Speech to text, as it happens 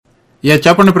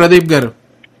చెప్పండి ప్రదీప్ గారు.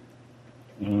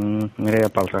 మీరే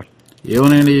చెప్పాలి సార్.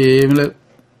 ఏమోనండి, ఏమి లేదు,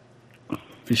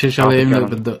 విశేషాలు ఏమి లేదు.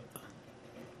 పెద్ద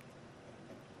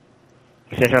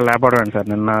విశేషాలు లేకపోవడం సార్.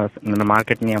 నిన్న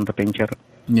మార్కెట్ ని అంత పెంచారు.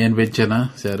 నేను పెంచానా?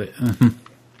 సరే,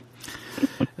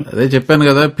 అదే చెప్పాను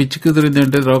కదా, పిచ్చి కుదిరింది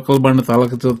అంటే రోకల్ బండి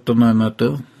తలకి చుట్టున్నా అన్నట్టు.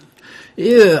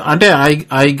 అంటే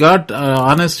ఐ గాట్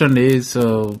ఆనెస్ట్ అండి, so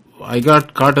I got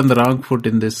caught on the wrong foot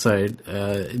in this side.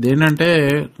 ఇదేంటంటే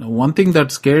వన్ థింగ్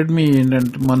దట్ స్కేర్డ్ మీ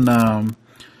ఏంటంటే, మొన్న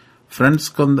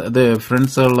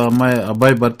ఫ్రెండ్స్ వాళ్ళ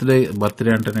అబ్బాయి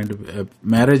బర్త్డే అంటేనండి,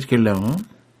 మ్యారేజ్కి వెళ్ళాము.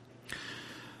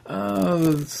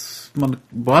 మన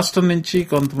బాస్టన్ నుంచి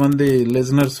కొంతమంది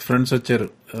లిజనర్స్ ఫ్రెండ్స్ వచ్చారు.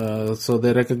 So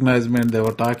they recognise me and they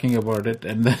were talking about it,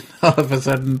 and then all of a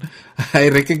sudden I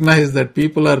recognise that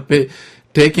people are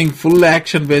taking full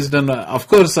action based on, of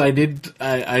course I did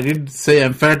say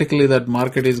emphatically that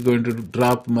market is going to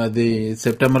drop. the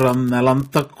September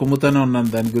నెలంతా కుమ్ముతానే ఉన్నాను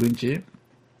దాని గురించి.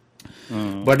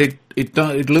 But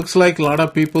it looks like a lot of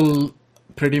people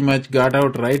pretty much got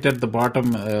out right at the bottom,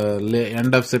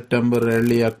 end of September,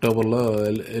 early October లో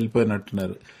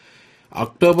వెళ్ళిపోయినట్టున్నారు.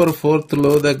 October 4th లో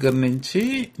దగ్గర నుంచి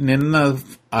నిన్న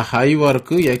ఆ హై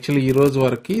వరకు, యాక్చువల్లీ ఈ రోజు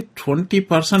వరకు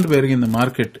 20% పెరిగింది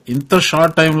మార్కెట్. ఇంత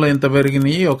షార్ట్ టైమ్ లో ఇంత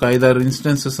పెరిగినాయి ఒక 5-6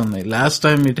 ఇన్స్టెన్సెస్ ఉన్నాయి. Last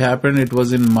time it happened, it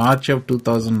was in March of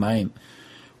 2009,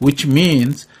 which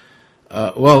means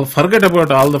forget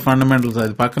about all the fundamentals,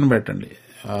 అది పక్కన పెట్టండి.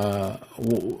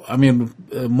 I mean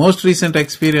most recent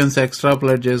experience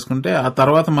extrapolate చేసుకుంటే ఆ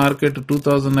తర్వాత మార్కెట్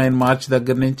 2009 మార్చ్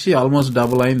దగ్గర నుంచి ఆల్మోస్ట్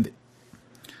డబుల్ అయింది.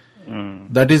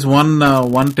 That is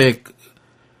one take.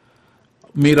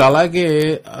 మీరు అలాగే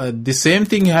the same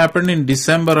thing happened in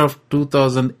December of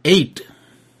 2008.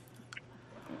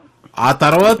 ఆ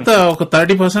తర్వాత ఒక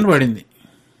 30% పడింది.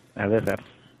 అదే సార్,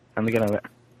 అందుకే అదే.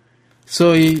 So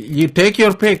you take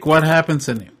your pick what happens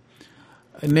అని.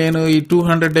 నేను ఈ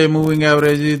 200-day moving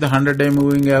average, 100-day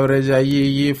moving average,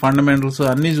 అయ్యి ఫండమెంటల్స్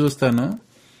అన్ని చూస్తాను.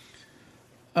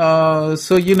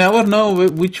 So you never know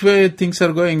which way things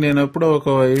are going. నేను ఎప్పుడో ఒక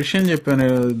విషయం చెప్పాను,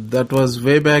 that was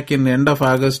way back in end of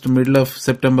August, middle of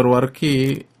September వరకు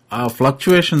ఆ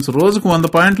ఫ్లక్చువేషన్స్ రోజుకు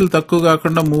 100 పాయింట్లు తక్కువ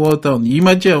కాకుండా మూవ్ అవుతా ఉంది. ఈ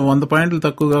మధ్య 100 పాయింట్లు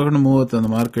తక్కువ కాకుండా మూవ్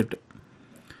అవుతుంది market.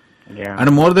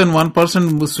 And more than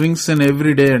 1% swings in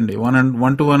every day అండి.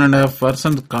 1 to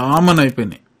 1.5% కామన్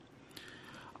అయిపోయినాయి.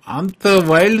 అంత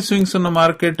వైల్డ్ స్వింగ్స్ ఉన్న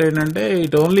మార్కెట్ ఏంటంటే,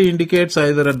 it only indicates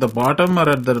either at the bottom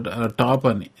or at the top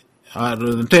అని.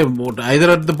 అంటే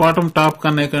either at the bottom top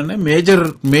కన్నా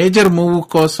మేజర్ మూవ్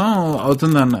కోసం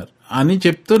అవుతుంది అన్నారు అని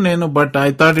చెప్తూ నేను, but I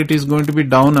thought it is going to be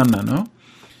down అన్నాను.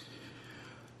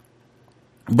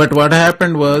 But what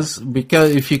happened was, because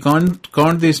if you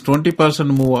count this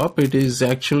 20% move up, it is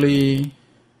actually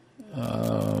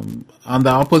on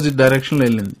the opposite direction లో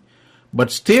వెళ్ళింది.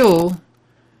 బట్ స్టిల్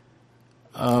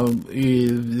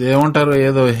ఏమంటారు,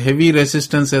 ఏదో హెవీ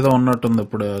రెసిస్టెన్స్ ఏదో ఉన్నట్టుంది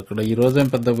ఇప్పుడు అక్కడ. ఈ రోజేం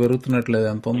పెద్ద పెరుగుతున్నట్లేదు,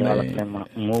 ఎంత ఉంది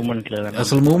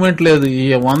అసలు మూవ్మెంట్ లేదు. ఈ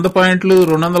 100 పాయింట్లు,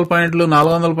 200 పాయింట్లు,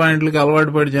 400 పాయింట్లకి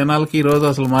అలవాటు పడి జనాలకి ఈ రోజు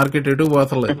అసలు మార్కెట్ ఎటు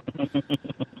పోతలేదు.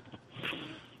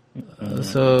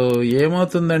 సో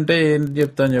ఏమవుతుందంటే ఏం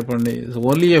చెప్తాను చెప్పండి,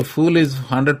 only A pool is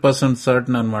 100%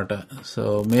 certain అనమాట. So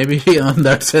maybe on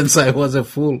that sense I was a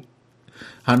fool,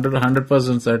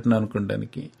 100% certain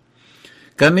అనుకుంటానికి.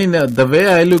 కానీ the way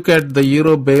I look at the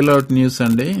euro bailout news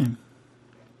అండి,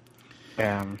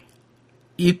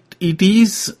 it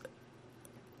is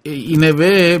in a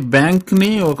way bank ని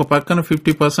ఒక పక్కన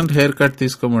 50% హెయిర్ కట్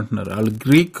తీసుకోమంటున్నారు వాళ్ళు.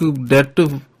 Greek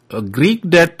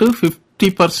debt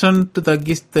 50%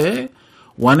 తగ్గిస్తే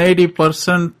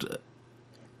 180%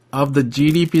 of the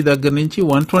GDP దగ్గర నుంచి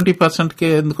 120% కే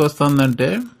ఎందుకు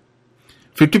వస్తుందంటే,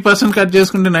 50% కట్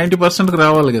చేసుకుంటే 90%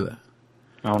 రావాలి కదా.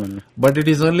 But it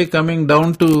is only coming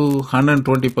down to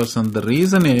 120%. The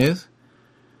reason is,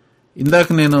 ఇందాక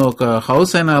నేను ఒక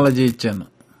హౌస్ ఎనాలజీ ఇచ్చాను.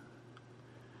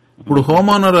 ఇప్పుడు హోమ్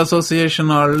ఓనర్ అసోసియేషన్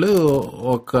వాళ్ళు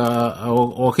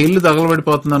ఒక ఇల్లు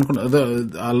తగలబడిపోతుంది అనుకున్న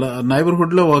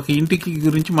నైబర్హుడ్ లో ఒక ఇంటికి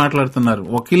గురించి మాట్లాడుతున్నారు.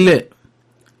 ఒక ఇల్లే,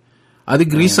 అది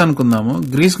గ్రీస్ అనుకుందాము,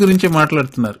 గ్రీస్ గురించే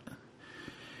మాట్లాడుతున్నారు.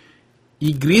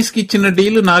 ఈ గ్రీస్ కి ఇచ్చిన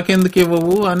డీల్ నాకెందుకు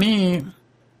ఇవ్వవు అని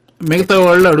మిగతా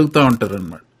వాళ్ళు అడుగుతా ఉంటారు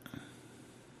అన్నమాట.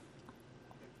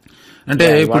 అంటే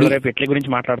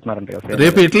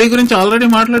రేపు ఇటలీ గురించి ఆల్రెడీ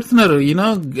మాట్లాడుతున్నారు. యూనో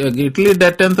ఇటలీ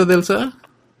డెట్ ఎంత తెలుసా?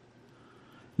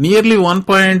 నియర్లీ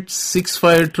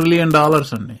 $1.65 trillion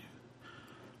అండి.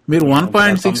 మీరు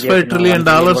 $1.65 trillion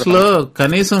లో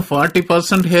కనీసం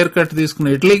 40% హెయిర్ కట్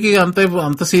తీసుకున్నారు. ఇటలీకి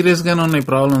అంత సీరియస్ గానే ఉన్నాయి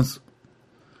ప్రాబ్లమ్స్.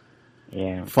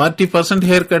 40%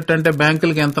 హెయిర్ కట్ అంటే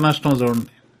బ్యాంకులకి ఎంత నష్టం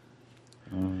చూడండి.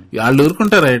 వాళ్ళు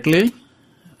ఊరుకుంటారా ఇటలీ?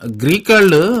 గ్రీక్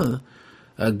వాళ్ళు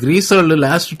గ్రీస్ వాళ్ళు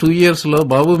లాస్ట్ 2 years లో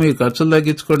బాబు మీరు ఖర్చులు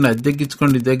తగ్గించుకోండి, అది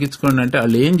తగ్గించుకోండి, ఇది తగ్గించుకోండి అంటే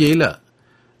వాళ్ళు ఏం చేయలే.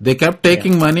 They kept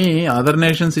taking money, other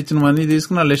nations ఇచ్చిన మనీ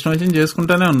తీసుకుని వాళ్ళు ఇష్టం వచ్చింది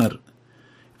చేసుకుంటానే ఉన్నారు.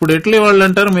 ఇప్పుడు ఇటలీ వాళ్ళు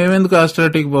అంటారు మేమెందుకు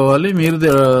ఆస్టరిటీకి పోవాలి, మీరు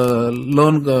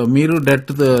లోన్ మీరు డెట్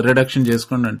రిడక్షన్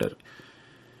చేసుకోండి అంటారు.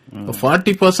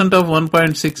 40% ఆఫ్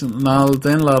 1.6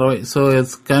 $460. సో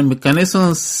కనీసం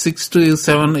 $600 to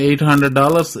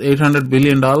 $700 $800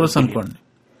 billion అనుకోండి.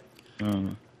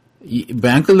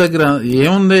 బ్యాంకుల దగ్గర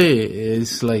ఏముంది?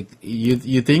 It's like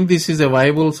you think this is a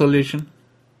viable solution?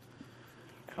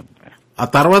 ఆ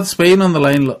తర్వాత స్పెయిన్ ఉంది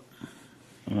లైన్ లో.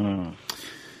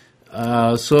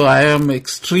 So I'm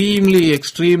extremely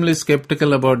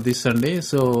sceptical about this అండి.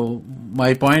 సో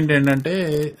మై పాయింట్ ఏంటంటే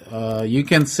you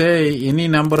can say any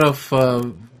number of,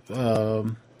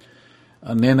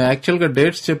 నేను యాక్చువల్ గా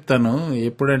డేట్స్ చెప్తాను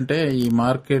ఎప్పుడంటే ఈ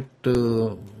మార్కెట్,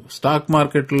 స్టాక్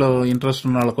మార్కెట్ లో ఇంట్రెస్ట్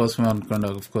ఉన్న వాళ్ళ కోసమే అనుకోండి.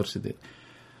 ఆఫ్ కోర్స్ ఇది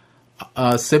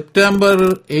సెప్టెంబర్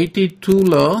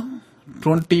 82లో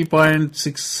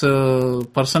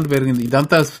 20.6% పెరిగింది.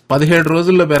 ఇదంతా 17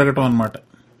 రోజుల్లో పెరగటం అనమాట.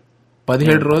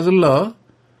 17 రోజుల్లో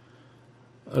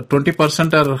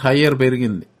 20% ఆర్ హయ్యర్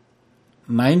పెరిగింది.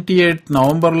 98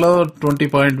 నవంబర్లో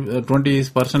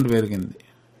 20% పెరిగింది.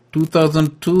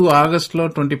 2002 ఆగస్టులో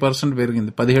 20%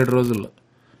 పెరిగింది 17 రోజుల్లో.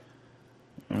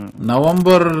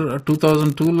 నవంబర్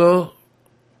 2002లో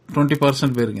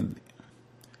 20% పెరిగింది.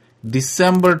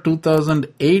 డిసెంబర్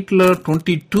 2008లో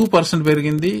 22%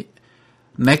 పెరిగింది.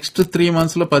 నెక్స్ట్ 3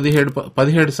 months లో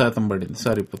 17% పడింది.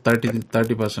 సారీ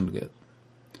 30% కాదు.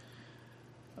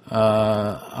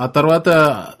 ఆ తర్వాత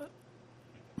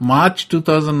మార్చ్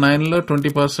 2009లో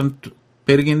 20%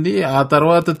 పెరిగింది. ఆ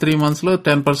తర్వాత 3 months లో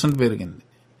 10% పెరిగింది.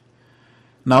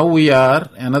 Now we are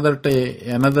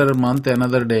another month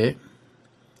another day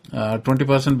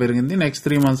 20% పెరిగింది. నెక్స్ట్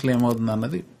 3 months లో ఏమవుతుంది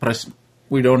అన్నది ప్రశ్న.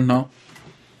 We don't know.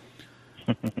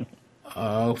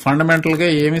 ఫండమెంటల్ గా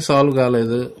ఏమీ సాల్వ్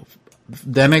కాలేదు.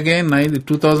 దెన్ అగైన్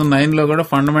 2009లో కూడా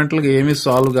ఫండమెంటల్ గా ఏమీ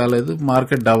సాల్వ్ కాలేదు.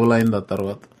 మార్కెట్ డబుల్ అయింది ఆ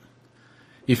తర్వాత.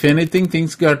 If anything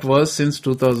things gut verse since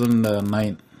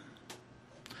 2009.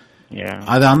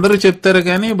 అది అందరూ చెప్తారు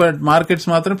కానీ బట్ మార్కెట్స్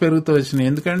మాత్రం పెరుగుతూ వచ్చినాయి.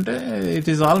 ఎందుకంటే it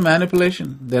is all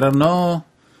manipulation. There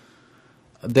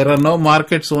are no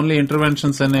markets, only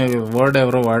interventions అనే వర్డ్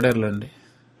ఎవరో వాడారులేండి.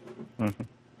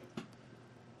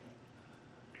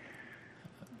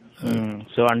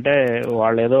 సో అంటే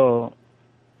వాళ్ళు ఏదో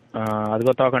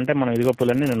అదిగో తాకంటే మనం ఇదిగో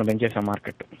పులని నిన్న పెంచేసాం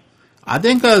మార్కెట్.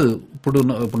 అదేం కాదు. ఇప్పుడు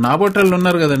నాబోటోళ్ళు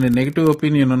ఉన్నారు కదండి, నెగిటివ్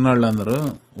ఒపీనియన్ ఉన్న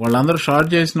వాళ్ళందరూ షార్ట్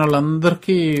చేసిన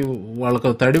వాళ్ళందరికీ వాళ్ళకు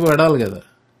తడి పడాలి కదా.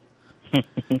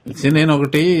 నేను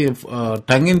ఒకటి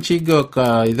టంగ్ ఇన్ చీక్ గా ఒక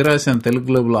ఇది రాశాను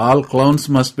తెలుగులో, all clowns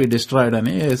must be destroyed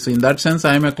అని. So in that sense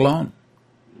I'm a clown.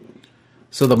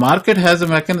 So the market has a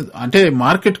mechanism. అంటే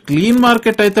మార్కెట్ క్లీన్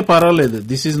మార్కెట్ అయితే పర్వాలేదు.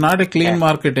 This is not a clean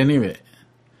market anyway.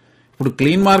 ఇప్పుడు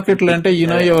క్లీన్ మార్కెట్లు అంటే you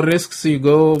know your risks, you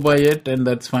go by it and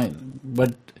that's fine.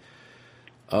 But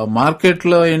market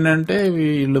లో ఏంటంటే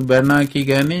వీళ్ళు బెర్నాకీ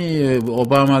గాని,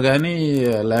 ఒబామా గాని,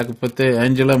 లేకపోతే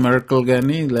ఏంజెలా మెర్కెల్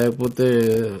గాని, లేకపోతే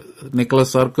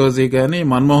నికోలస్ సార్కోజీ గాని,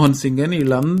 మన్మోహన్ సింగ్ గాని,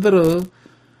 వీళ్ళందరూ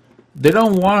దే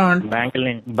డోంట్ వాంట్.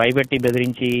 బ్యాంకుల్ని భయపెట్టి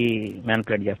బెదిరించి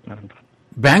మ్యానిపులేట్ చేస్తున్నారంట.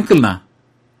 బ్యాంకులనా?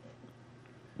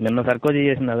 నిన్న సర్కోజీ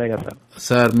చేసింది అదే కదా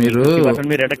సార్. మీరు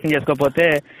రిడక్షన్ చేసుకోకపోతే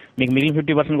మీకు మిగిలిన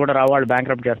 50% కూడా రావాళ్ళు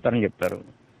బ్యాంక్రప్ట్ చేస్తారని చెప్తారు.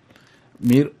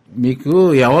 మీకు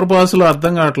ఎవరి భాషలో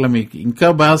అర్థం కావట్లే. మీకు ఇంకా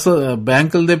భాష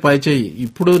బ్యాంకులదే పైచేయి.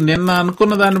 ఇప్పుడు నిన్న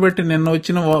అనుకున్న దాన్ని బట్టి, నిన్న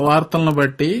వచ్చిన వార్తలను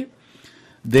బట్టి,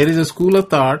 there is a school of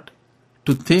thought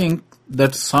to think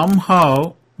that somehow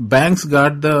banks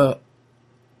got the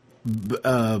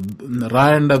raw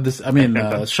end of this, I mean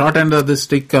short end of the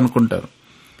stick అనుకుంటారు.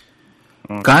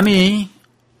 కానీ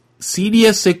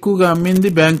సిడిఎస్ ఎక్కువగా అమ్మింది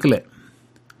బ్యాంకులే.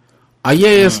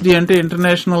 ఐఏఎస్డి అంటే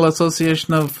international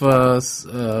association of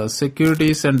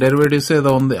securities and derivatives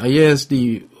ఏదో ఉంది. ఐఏఎస్డి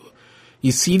ఈ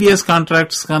CDS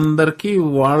contracts అందరికి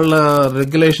వాళ్ళ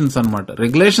రెగ్యులేషన్స్ అన్నమాట.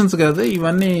 రెగ్యులేషన్స్ కాదు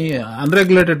ఇవన్నీ,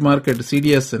 అన్రెగ్యులేటెడ్ మార్కెట్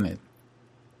సిడిఎస్ అనేది.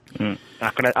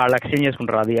 అక్కడ వాళ్ళు ఎక్స్చేంజ్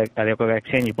చేసుకుంటారు. అది ఒక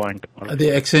ఎక్స్చేంజ్ పాయింట్. అది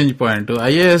ఎక్స్చేంజ్ పాయింట్.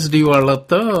 ఐఏఎస్డి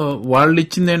వాళ్ళతో వాళ్ళు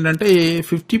ఇచ్చింది ఏంటంటే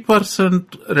 50%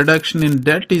 reduction in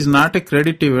debt is not a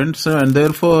credit event and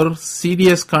therefore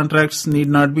CDS contracts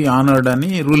need not be honoured అని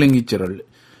రూలింగ్ ఇచ్చారు వాళ్ళు.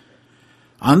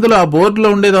 అందులో ఆ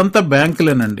బోర్డులో ఉండేదంతా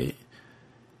బ్యాంకులేనండి.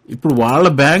 ఇప్పుడు వాళ్ళ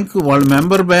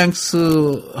మెంబర్ బ్యాంక్స్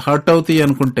హర్ట్ అవుతాయి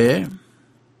అనుకుంటే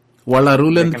వాళ్ళు ఆ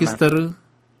రూల్ ఎందుకు ఇస్తారు?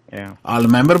 వాళ్ళ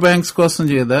మెంబర్ బ్యాంక్స్ కోసం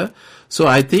చేయదా? So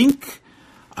I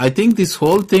think this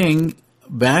whole thing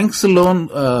banks loan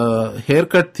hair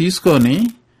cut తీసుకొని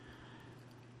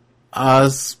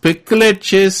స్పెక్యులేట్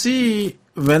చేసి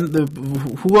when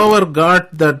whoever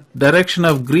got that direction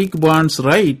of Greek bonds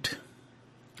right,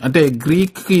 అంటే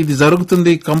గ్రీక్ కి ఇది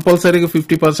జరుగుతుంది, కంపల్సరీగా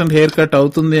 50% హెయిర్ కట్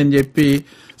అవుతుంది అని చెప్పి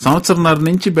సంవత్సరంన్నర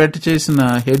నుంచి బెట్ చేసిన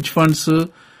hedge funds,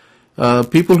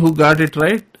 people who got it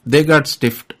right, they got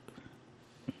స్టిఫ్డ్.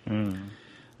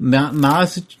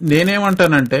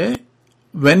 నేనేమంటానంటే,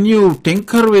 when you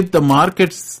tinker with the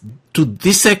markets to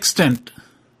this extent,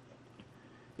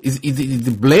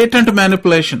 ఇది బ్లేటెంట్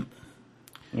మ్యానిపులేషన్.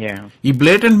 ఈ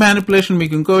బ్లేటెంట్ మ్యానిపులేషన్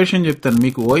మీకు ఇంకో విషయం చెప్తాను.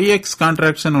 మీకు ఓఈఎక్స్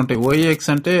కాంట్రాక్ట్స్ అని ఉంటాయి. ఓఈఎక్స్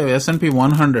అంటే S&P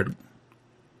 100.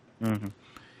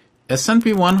 S&P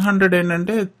 100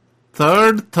 ఏంటంటే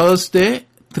థర్డ్ థర్స్డే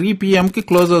 3 PM కి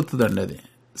క్లోజ్ అవుతుందండి. అది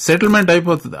సెటిల్మెంట్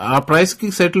అయిపోతుంది, ఆ ప్రైస్ కి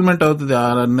సెటిల్మెంట్ అవుతుంది.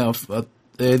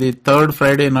 ఇది థర్డ్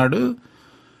ఫ్రైడే నాడు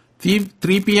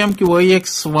 3 PM కి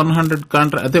ఓఈఎక్స్ 100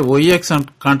 కాంట్రాక్ట్, అదే ఓఈఎక్స్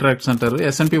కాంట్రాక్ట్స్ అంటారు,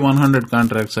 S&P 100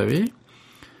 కాంట్రాక్ట్స్. అవి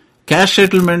క్యాష్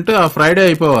సెటిల్మెంట్ ఆ ఫ్రైడే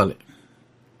అయిపోవాలి.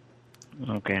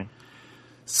 ఓకే.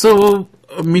 సో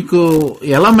మీకు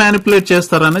ఎలా మ్యానిపులేట్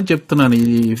చేస్తారని చెప్తున్నాను.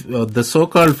 ఈ the so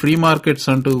called free markets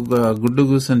అంటూ గుడ్డు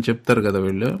గూస్ అని చెప్తారు కదా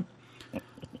వీళ్ళు.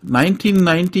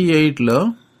 1998లో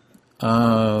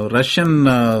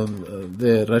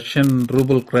రష్యన్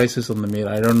రూబుల్ క్రైసిస్ ఉంది. మీరు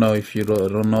I don't know if you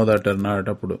know that or not.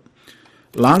 అప్పుడు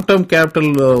long term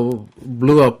capital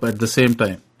blew up at the same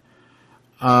time.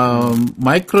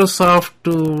 Microsoft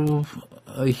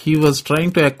he was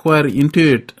trying to acquire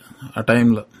Intuit ఆ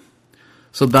టైంలో.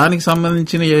 సో దానికి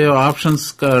సంబంధించిన ఏ ఆప్షన్స్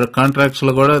కాంట్రాక్ట్స్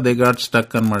లో కూడా they got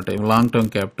stuck అనమాట, long term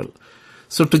capital.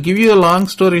 So to give you long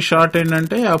story short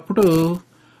ఏంటంటే, అప్పుడు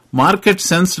market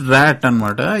sense rat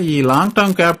అనమాట. ఈ లాంగ్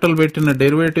టర్మ్ క్యాపిటల్ పెట్టిన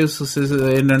డెరివేటివ్స్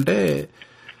ఏంటంటే,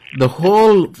 the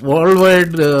whole world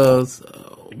wide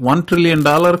 $1 trillion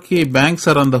కి banks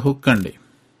are on the hook అండి.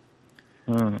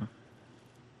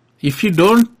 If you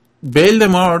don't bail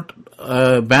them out,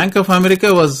 Bank of America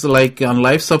was like on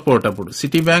life support. అప్పుడు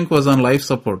Citibank was on life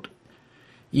support.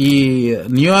 ఈ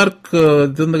New York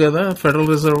ఇది ఉంది కదా, federal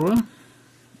reserve,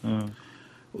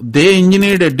 they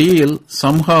engineered a deal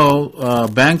somehow.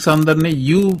 Banks అందరినీ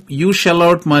you shell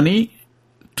out money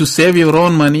to save your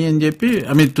own money అని చెప్పి,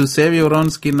 I mean to save your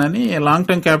own skin అని long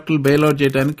term capital bail out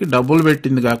చేయడానికి డబ్బులు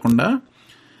పెట్టింది కాకుండా,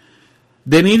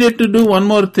 they needed to do one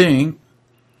more thing.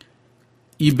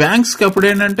 ఈ banks కి అప్పుడు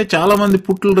ఏంటంటే చాలా మంది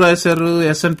పుట్లు రాశారు,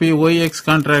 S&P ఓఈఎక్స్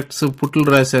కాంట్రాక్ట్స్ పుట్లు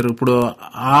రాశారు. ఇప్పుడు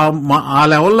ఆ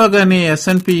లెవెల్లో గానీ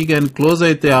S&P గానీ క్లోజ్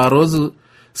అయితే ఆ రోజు,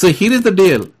 so here is the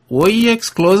deal,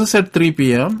 OEX closes at 3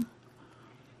 PM,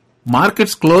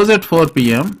 markets close at 4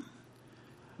 PM.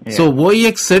 So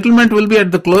OEX settlement will be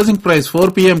at the closing price 4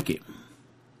 PM కి.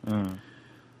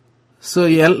 So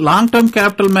long term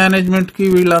capital management కి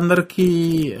వీళ్ళందరికీ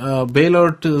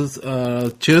బెయిల్అవుట్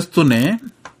చేస్తూనే,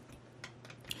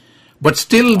 but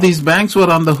still these banks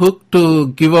were on the hook to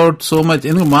give out so much.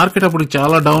 ఎందుకంటే market అప్పుడు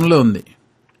చాలా down లో ఉంది.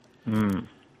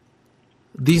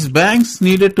 These banks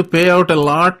needed to pay out a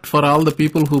lot for all the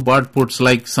people who bought puts,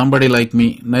 like somebody like me.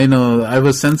 I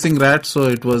was sensing rat, so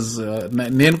it was,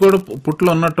 నేను కూడా పుట్లు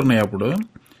ఉన్నట్టున్నాయి అప్పుడు.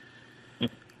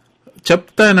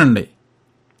 చెప్తానండి,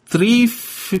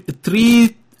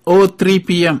 3:03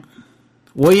 PM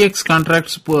ఓఈఎక్స్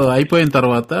కాంట్రాక్ట్స్ అయిపోయిన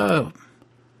తర్వాత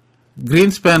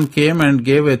Greenspan came and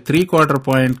gave a 3/4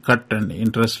 point cut and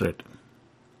interest rate.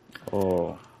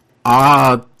 ఆ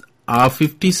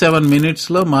 57 minutes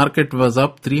లో market was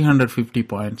up 350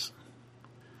 points.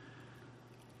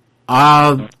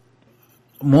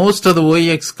 Most of the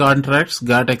OEX contracts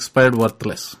got expired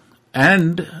worthless.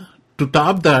 And to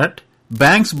top that,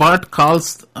 banks bought calls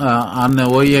on the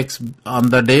OEX on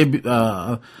the day,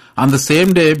 on the same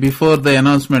day before the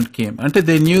announcement came. Ante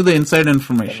they knew the inside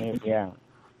information. Yeah.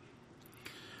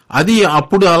 అది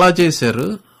అప్పుడు అలా చేశారు.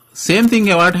 Same thing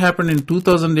what happened in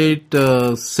 2008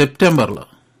 సెప్టెంబర్లో.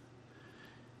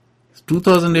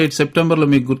 2008 సెప్టెంబర్లో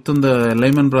మీకు గుర్తుందా,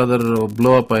 Lyman brother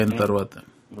blow up అయిన తర్వాత,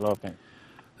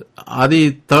 అది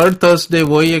థర్డ్ థర్స్డే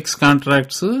ఓఈఎక్స్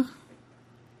కాంట్రాక్ట్స్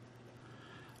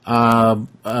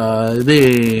ఇది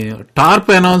టార్ప్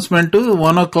అనౌన్స్మెంట్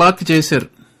 1 o'clock చేశారు.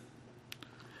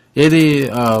 ఏది,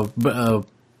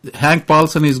 Hank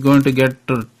Paulson is going to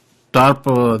get tarp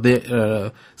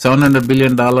 $700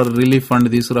 billion relief fund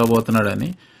తీసుకురాబోతున్నాడని.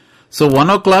 So 1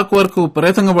 o'clock వరకు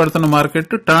విపరీతంగా పడుతున్న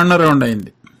మార్కెట్ టర్న్ అరౌండ్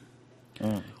అయింది.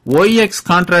 OEX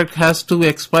contract has to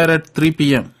expire at 3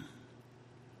 PM.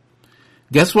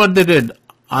 Guess what they did,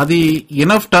 అది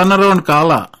enough turn around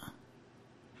కాలా.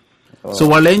 So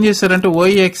వాళ్ళు ఏం చేశారంటే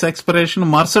ఓఈఎక్స్ ఎక్స్పైరేషన్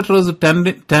మరుసటి రోజు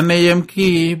 10 AM కి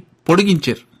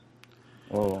పొడిగించారు.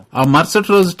 ఆ మరుసటి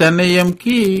రోజు 10 AM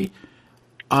కి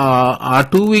ఆ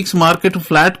 2 weeks మార్కెట్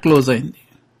ఫ్లాట్ క్లోజ్ అయింది.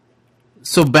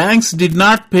 So banks did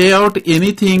not pay out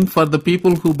anything for the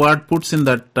people who bought puts in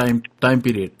that time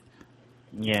period.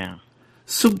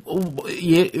 So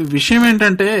విషయం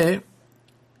ఏంటంటే,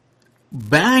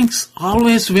 banks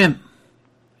always win.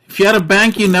 If you are a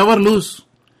bank, you never lose.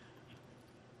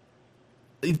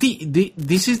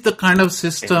 This is the kind of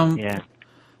system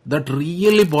that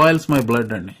really boils my blood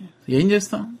అండి. ఏం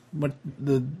చేస్తాం? But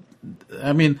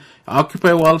I mean,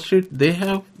 Occupy Wall Street, they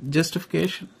have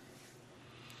justification.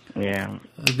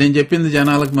 నేను చెప్పింది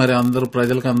జనాలకు మరి అందరూ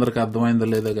ప్రజలకు అందరికి అర్థమైందో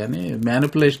లేదో కానీ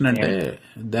మ్యానిపులేషన్ అంటే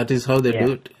that is how they do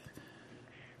it.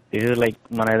 ఇది లైక్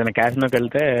మనం ఏదైనా క్యాసినోకి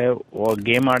వెళ్తే ఓ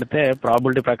గేమ్ ఆడితే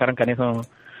ప్రాబిలిటీ ప్రకారం కనీసం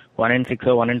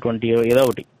 1/6 1/20 ఏదో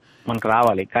ఒకటి మనకు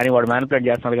రావాలి, కానీ వాడు మ్యానిపులేట్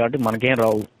చేస్తున్నారు కాబట్టి మనకేం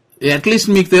రావు. అట్లీస్ట్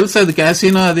మీకు తెలుసు అది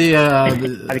క్యాసినో, అది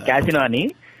క్యాసినో అని.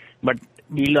 బట్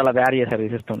వీళ్ళు అలా తయారు చేశారు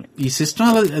ఈ సిస్టమ్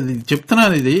అది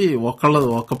చెప్తున్నాను. ఇది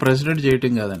ఒక్క ప్రెసిడెంట్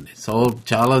చేయటం కాదండి. సో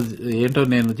చాలా ఏంటో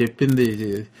నేను చెప్పింది.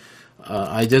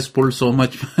 I just pulled so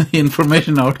much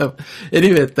information out of.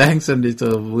 Anyway, thanks and so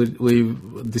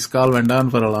this call went on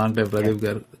for a long time, Pradeep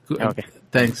garu. Okay.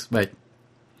 Thanks. Bye.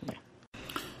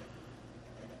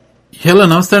 Hello,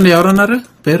 నమస్తే అండి. ఎవరన్నారు?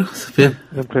 పేరు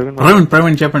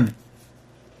ప్రవీణ్ చెప్పండి.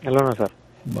 Hello sir.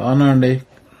 బాగున్నా అండి.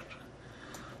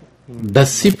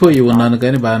 డస్సిపోయి ఉన్నాను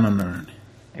కానీ బాగానే ఉన్నానండి.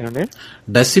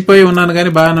 డస్సిపోయి ఉన్నాను కానీ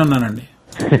బాగానే ఉన్నానండి.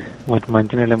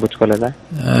 మంచి నీళ్ళు పుచ్చుకోలేదా?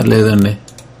 లేదండి.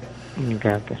 ఇంకా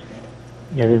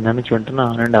అది దాని నుంచి వింటున్నా.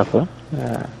 ఆన్ అండ్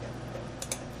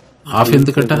ఆఫ్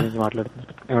ఎందుకట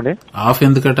మాట్లాడుతున్నారు ఏమండి? ఆఫ్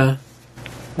ఎందుకట?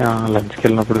 లంచ్కి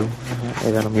వెళ్ళినప్పుడు,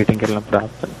 ఏదైనా మీటింగ్కి వెళ్ళినప్పుడు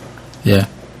ఆపుతాను.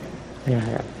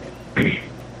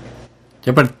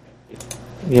 చెప్పండి.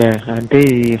 అంటే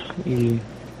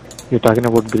you talking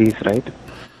about grace right?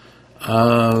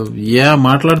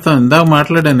 మాట్లాడతాను. ఇందాక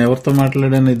మాట్లాడాను. ఎవరితో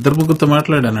మాట్లాడాను? ఇద్దరు ముగ్గురితో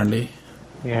మాట్లాడానండి.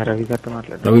 రవి గారితో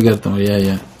మాట్లాడాను. రవి గారితో.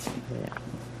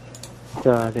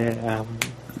 అదే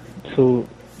సో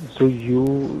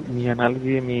మీ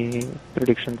అనాలిసిస్, మీ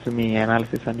ప్రిడిక్షన్స్, మీ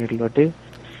అనాలిసిస్ అన్నిటితోటి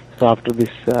so after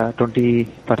this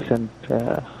 20%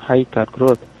 hike or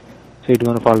growth, so it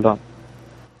gonna fall down.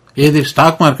 ఏది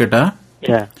స్టాక్ మార్కెటా?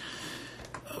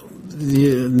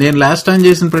 నేను లాస్ట్ టైం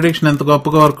చేసిన ప్రిడిక్షన్ ఎంత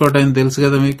గొప్పగా వర్కౌట్ అయింది తెలుసు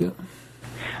కదా మీకు.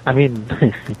 I mean,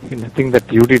 nothing that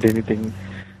you did anything.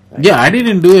 Yeah, I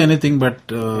didn't do anything, but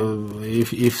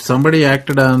if somebody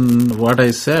acted on what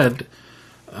I said,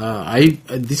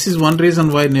 this is one reason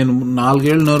why నేను 4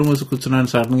 ఏళ్ళు నోరు మూసి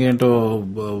కూర్చున్నాను. సడన్ గా ఏంటో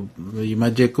ఈ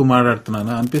మధ్య ఎక్కువ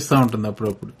మాట్లాడుతున్నాను అనిపిస్తా ఉంటుంది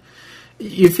అప్పుడప్పుడు.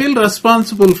 You feel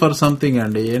responsible for something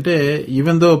అండి. అంటే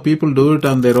even though people do it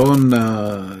on their own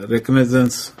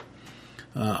recognizance,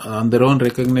 on their own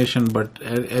recognition, but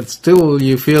still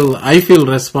I feel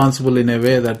responsible in a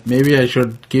way that maybe I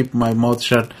should keep my mouth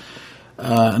shut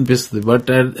అనిపిస్తుంది. But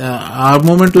ఆ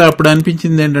moment లో అప్పుడు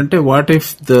అనిపించింది ఏంటంటే what if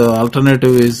the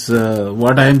alternative is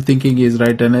what I'm thinking is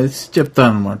right అనేది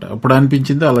చెప్తాను అనమాట. అప్పుడు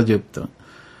అనిపించింది అలా చెప్తాం.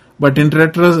 But in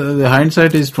hind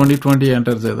site is 20/20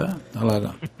 అంటారు కదా,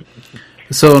 అలాగా.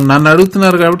 సో నన్ను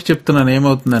అడుగుతున్నారు కాబట్టి చెప్తున్నాను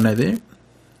ఏమవుతుంది అనేది.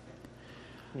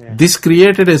 This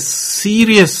created a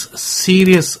serious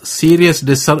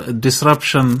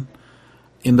disruption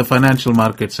in the financial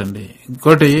markets అండి.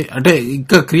 ఇంకోటి అంటే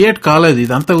ఇంకా క్రియేట్ కాలేదు,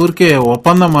 ఇదంతా ఊరికే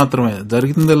ఒప్పందం మాత్రమే.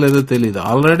 జరుగుతుందో లేదో తెలియదు.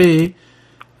 Already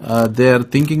they are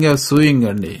thinking of suing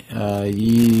అండి.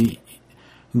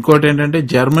 ఇంకోటి ఏంటంటే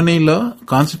జర్మనీలో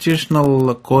constitutional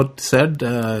court said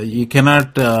you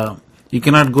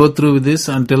cannot go through with this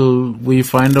until we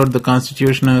find out the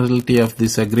constitutionality of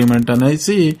this agreement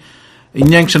అనేసి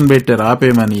ఇంజంక్షన్ పెట్టారు,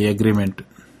 ఆపేయమని ఈ అగ్రిమెంట్.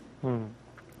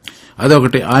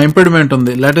 అదొకటి. ఆ ఇంపెడిమెంట్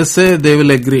ఉంది. Let us say they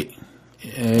will agree,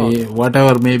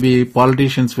 whatever maybe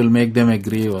politicians will make them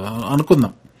agree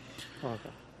అనుకుందాం.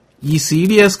 ఈ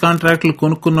CDS కాంట్రాక్ట్లు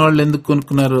కొనుక్కున్న వాళ్ళు ఎందుకు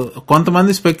కొనుక్కున్నారు?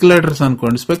 కొంతమంది స్పెక్యులేటర్స్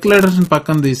అనుకోండి. స్పెక్యులేటర్స్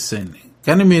పక్కన తీసేయండి,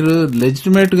 కానీ మీరు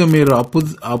లెజిటిమేట్ గా మీరు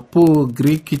అప్పు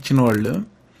గ్రీక్ ఇచ్చిన వాళ్ళు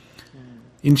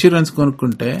ఇన్సూరెన్స్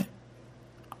కొనుక్కుంటే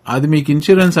అది మీకు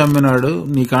ఇన్సూరెన్స్ అమ్మినాడు,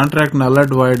 నీ కాంట్రాక్ట్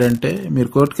నల్లడ్ వాయిడ్ అంటే మీరు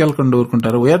కోర్టుకు వెళ్ళకుండా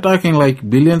ఊరుకుంటారు. We're talking like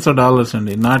billions of dollars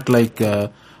అండి, నాట్ లైక్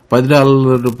 $10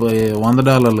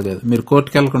 $100 కదా. మీరు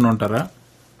కోర్టుకు వెళ్ళకుండా ఉంటారా?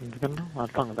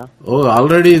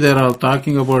 Already there are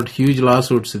talking about huge law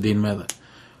suits దీని మీద.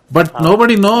 But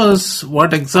nobody knows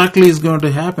what exactly is going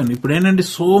to happen. ఇప్పుడు ఏంటంటే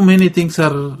so many things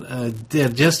are they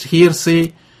are just hearsay,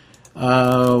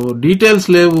 details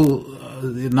లేవు.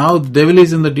 Now devil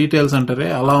is in the details అంటారే,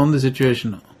 అలా ఉంది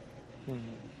situation.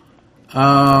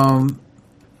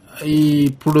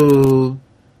 ఇప్పుడు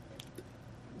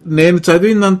నేను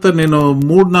చదివిందంతా నేను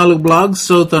 3-4 బ్లాగ్స్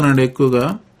చదువుతానండి ఎక్కువగా.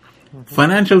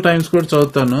 ఫైనాన్షియల్ టైమ్స్ కూడా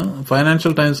చదువుతాను.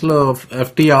 ఫైనాన్షియల్ టైమ్స్ లో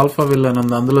FT ఆల్ఫా విల్ అని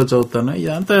ఉంది, అందులో చదువుతాను.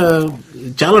 ఇదంతా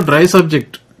చాలా dry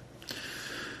subject.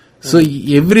 So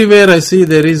everywhere I see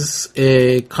there is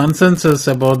a consensus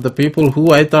about the people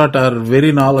who I thought are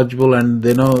very knowledgeable, and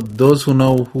they know those who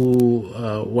know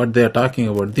what they are talking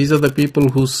about. These are the people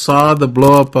who saw the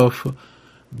blow up of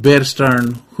Bear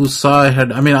Stearns, who saw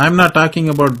ahead. I mean, I'm not talking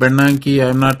about Bernanke,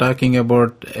 I'm not talking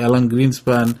about Alan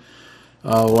Greenspan.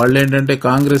 వాళ్ళు ఏంటంటే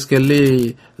కాంగ్రెస్కి వెళ్ళి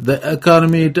the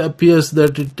economy it appears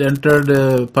that it entered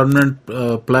permanent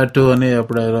plateau అని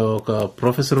అప్పుడు ఒక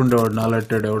professor ఉండేవాడు,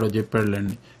 నాలెట్టెడ్ ఎవడో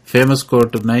చెప్పాడులేండి, ఫేమస్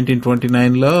కోట్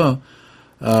 1929లో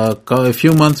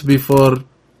few months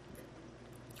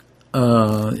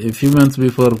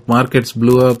before markets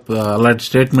blew up అలాంటి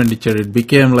స్టేట్మెంట్ ఇచ్చాడు. It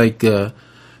became like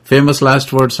famous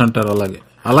last words అంటారు.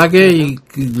 అలాగే ఈ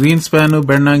గ్రీన్ స్పాన్,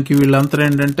 బెర్నాంకి వీళ్ళంతా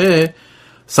ఏంటంటే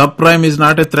subprime is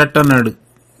not a threat అన్నాడు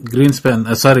గ్రీన్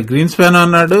స్పాన్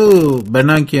అన్నాడు,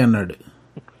 బెర్నాంకి అన్నాడు.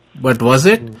 But was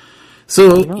it? సో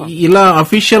ఇలా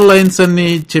అఫీషియల్ లైన్స్ అన్ని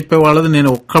చెప్పే వాళ్ళది నేను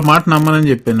ఒక్క మాట నమ్మనని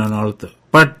చెప్పాను వాళ్ళతో.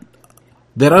 But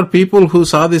there are people who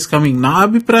saw this coming. నా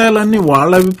అభిప్రాయాలన్నీ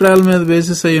వాళ్ళ అభిప్రాయాల మీద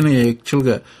బేసిస్ అయ్యాయి. యాక్చువల్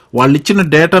గా వాళ్ళు ఇచ్చిన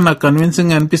డేటా నాకు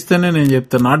కన్విన్సింగ్ అనిపిస్తేనే నేను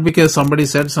చెప్తాను. Not because somebody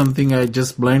said something I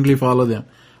just blindly follow them,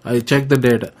 I check the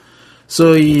data. So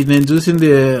ఈ నేను చూసింది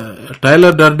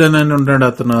టైలర్ డర్డెన్ అని ఉంటాడు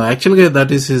అతను. యాక్చువల్ గా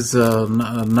that is his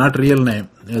not real name,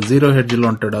 Zero Hedge లో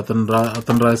ఉంటాడు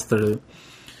అతను రాస్తాడు.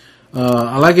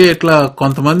 అలాగే ఇట్లా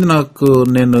కొంతమంది నాకు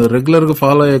నేను రెగ్యులర్ గా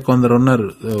ఫాలో అయ్యే కొందరు ఉన్నారు,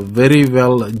 వెరీ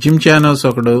వెల్. జిమ్ ఛానల్స్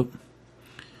ఒకడు.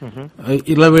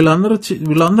 ఇలా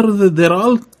వీళ్ళందరూ they're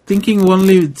all thinking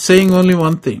only, saying only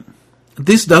one thing,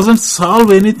 this doesn't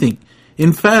solve anything.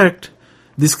 In fact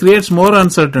this creates more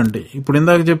uncertainty. ఇప్పుడు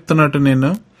ఇందాక చెప్తున్నట్టు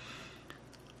నేను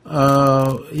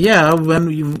when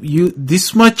you this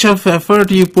much of effort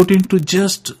you put into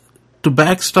just to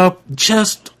backstop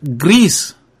just Greece,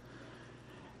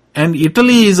 and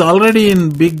Italy is already in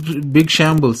big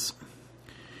shambles.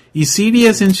 ఈ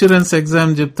CDS insurance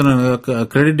exam చెప్తున్నాను,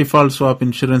 credit default swap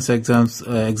insurance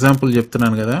example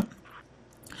చెప్తున్నాను కదా.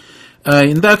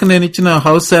 ఇందాక నేను ఇచ్చిన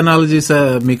హౌస్ అనాలజీస్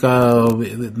మీకు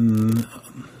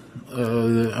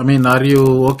I mean, are you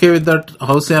okay with that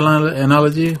house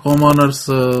analogy? Homeowners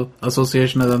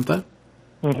association అదంతా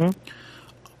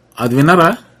అది విన్నారా?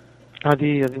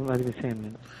 అది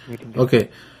ఓకే.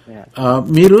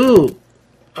 మీరు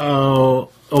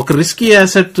ఒక రిస్కీ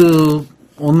యాసెట్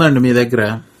ఉందండి మీ దగ్గర,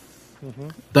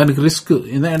 దానికి రిస్క్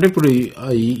ఎందుకంటే ఇప్పుడు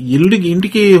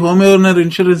ఇంటికి హోమ్ ఓనర్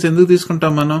ఇన్సూరెన్స్ ఎందుకు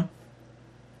తీసుకుంటాం మనం?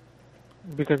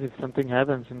 Because if something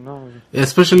happens,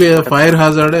 especially fire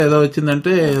hazard ఏదో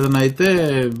వచ్చిందంటే, ఏదైనా అయితే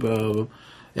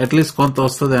అట్లీస్ట్ కొంత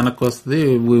వస్తుంది, వెనక్కి వస్తుంది,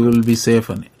 వీ విల్ బి సేఫ్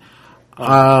అని.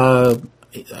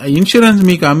 ఇన్సూరెన్స్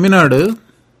మీకు అమ్మినాడు,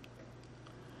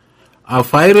 ఆ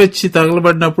ఫైర్ వచ్చి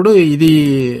తగలబడినప్పుడు ఇది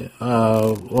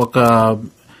ఒక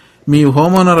మీ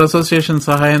హోమ్ ఓనర్ అసోసియేషన్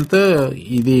సహాయంతో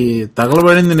ఇది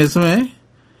తగలబడింది నిజమే,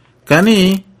 కానీ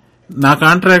నా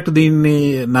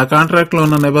కాంట్రాక్ట్ లో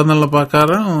ఉన్న నిబంధనల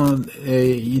ప్రకారం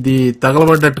ఇది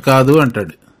తగలబడ్డట్టు కాదు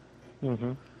అంటాడు.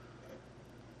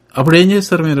 అప్పుడు ఏం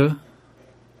చేస్తారు మీరు?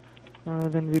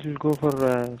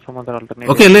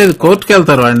 ఓకే, లేదు కోర్టుకి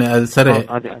వెళ్తారు వాడిని, అది సరే.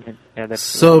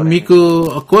 సో మీకు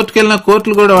కోర్టుకి వెళ్ళిన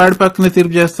కోర్టులు కూడా వాడి పక్కనే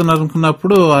తీర్పు చేస్తున్నారు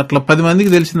అనుకున్నప్పుడు అట్లా 10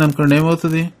 మందికి తెలిసింది అనుకోండి,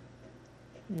 ఏమవుతుంది?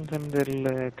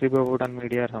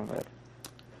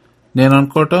 నేను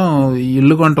అనుకోవటం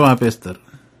ఇల్లు కొనటం ఆపేస్తారు.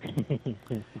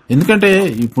 ఎందుకంటే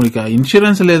ఇప్పుడు ఇక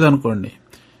ఇన్సూరెన్స్ లేదనుకోండి,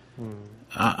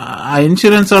 ఆ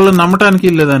ఇన్సూరెన్స్ వాళ్ళు నమ్మటానికి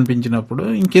లేదనిపించినప్పుడు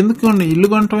ఇంకెందుకు ఇల్లు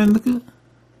కొనటం ఎందుకు?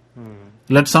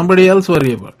 Let somebody else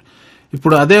worry about.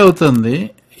 ఇప్పుడు అదే అవుతుంది.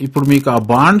 ఇప్పుడు మీకు ఆ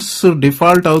బాండ్స్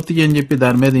డిఫాల్ట్ అవుతాయి అని చెప్పి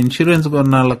దాని మీద ఇన్సూరెన్స్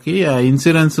కొన్న వాళ్ళకి ఆ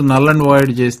ఇన్సూరెన్స్ నల్ అండ్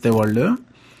వాయిడ్ చేస్తే వాళ్ళు,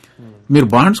 మీరు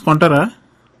బాండ్స్ కొంటారా?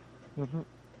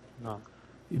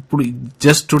 ఇప్పుడు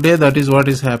just today that is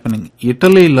what is happening.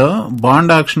 ఇటలీలో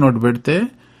బాండ్ ఆక్షన్ ఒకటి పెడితే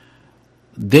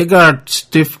they got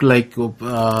stiffed like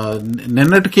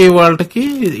నిన్నటికి వాళ్ళకి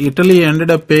Italy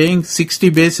ended up paying 60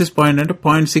 basis point అంటే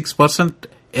 0.6%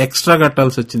 ఎక్స్ట్రా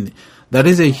కట్టాల్సి వచ్చింది. That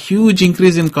is a huge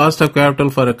increase in cost of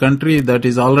capital for a country that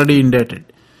is already indebted.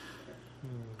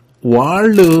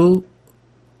 వాళ్ళు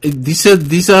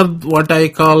these are what I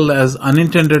call as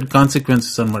unintended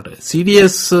consequences అనమాట.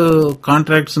 CDS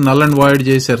contracts null and void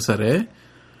చేశారు సరే.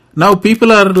 Now people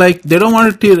are like, they don't want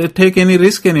to take any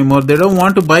risk anymore. They don't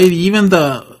want to buy even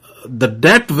the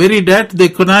debt, very debt they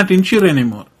could not insure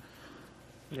anymore.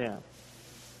 Yeah.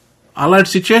 అలాంటి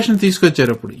situation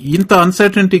తీసుకొచ్చారు. అప్పుడు ఇంత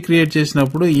uncertainty create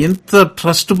చేసినప్పుడు, ఇంత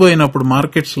trust పోయినప్పుడు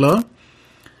markets లో,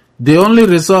 they only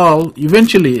resolve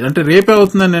eventually. అంటే రేపే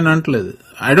అవుతుందని నేను అంటలేదు,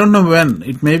 I don't no when.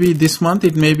 It may be this month,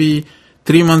 it may be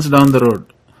 3 months down the road.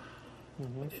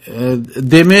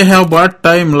 They may have bought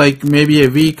time, like maybe a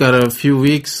week or a few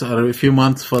weeks or a few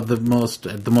months for the most,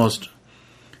 at the most.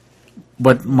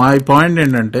 But my point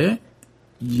ఏంటంటే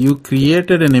you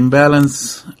created an imbalance.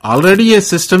 Already A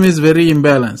system is very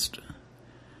imbalanced.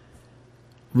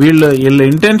 వీళ్ళ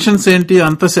intentions ఏంటి,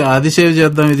 అంత అది save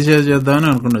చేద్దాం ఇది save చేద్దాం అని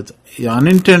అనుకున్నచ్చు.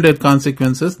 Unintended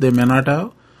consequences they may not have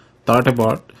thought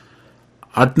about.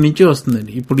 అటు నుంచి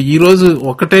వస్తుందండి. ఇప్పుడు ఈ రోజు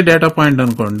ఒకటే డేటా పాయింట్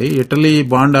అనుకోండి, Italy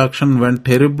bond auction went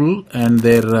terrible and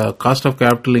their cost of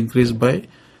capital increase by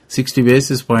 60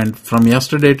 basis points from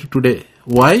yesterday to today.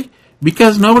 Why?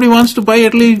 Because nobody wants to buy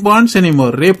Italy bonds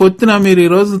anymore. రేపు వచ్చినా మీరు ఈ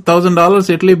రోజు $1,000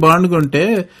 ఇటలీ బాండ్ కొంటే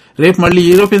రేపు మళ్ళీ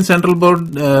European central board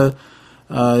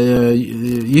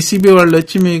ECB వాళ్ళు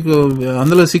వచ్చి మీకు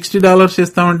అందులో $60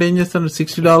 ఇస్తామంటే ఏం చేస్తారు?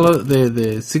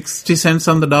 $60 cents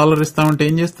ఆన్ ద డాలర్ ఇస్తామంటే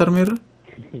ఏం చేస్తారు మీరు?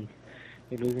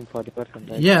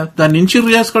 దాన్ని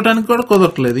ఇన్సూర్ చేసుకోవడానికి కూడా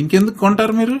కుదరట్లేదు. ఇంకెందుకు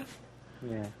కొంటారు మీరు?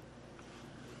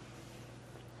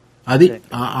 అది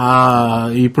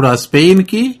ఇప్పుడు ఆ స్పెయిన్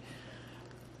కి,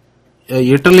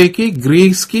 ఇటలీకి,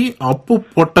 గ్రీస్ కి అప్పు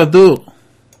పుట్టదు.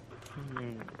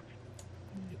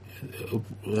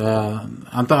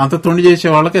 అంత తొండి చేసే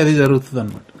వాళ్ళకి అది జరుగుతుంది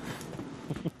అనమాట.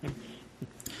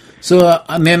 సో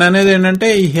నేను అనేది ఏంటంటే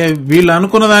వీళ్ళు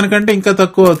అనుకున్న దానికంటే ఇంకా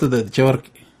తక్కువ అవుతుంది అది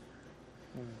చివరికి.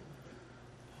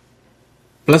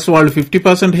 ప్లస్ వాళ్ళు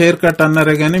 50% హెయిర్ కట్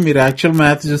అన్నారే కానీ మీరు యాక్చువల్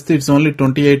మ్యాథ్ చూస్తే it's only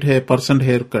 28%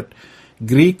 haircut.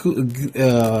 Greek,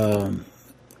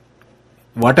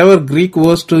 whatever Greek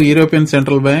owes to European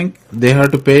Central Bank, they have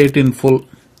to pay it in full.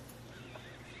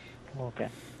 Okay.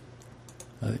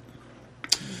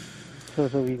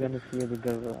 So we're going to see a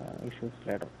bigger issues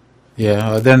later. Yeah,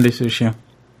 అదండి విషయం.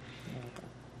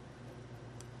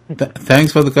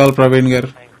 Thanks for the call Praveen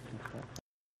garu.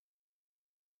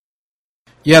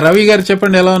 Yeah Ravi గారు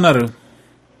చెప్పండి, ఎలా ఉన్నారు?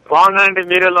 బాగున్నాయండి,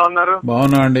 మీరు ఎలా ఉన్నారు?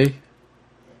 బాగున్నా అండి.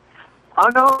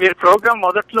 అవును, మీరు ప్రోగ్రామ్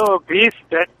మొదట్లో గ్రీస్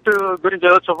డెట్ గురించి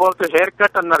ఏదో చెప్పవచ్చు, హెయిర్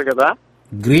కట్ అన్నారు కదా.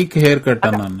 గ్రీక్ హెయిర్ కట్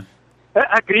అన్నాను.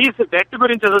 గ్రీస్ డెట్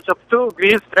గురించి ఏదో చెప్తూ,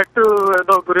 గ్రీస్ డెట్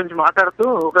ఏదో గురించి మాట్లాడుతూ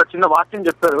ఒక చిన్న వాక్యం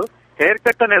చెప్పారు. హెయిర్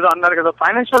కట్ అని ఏదో అన్నారు కదా.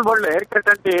 ఫైనాన్షియల్ బోర్డ్ లో హెయిర్ కట్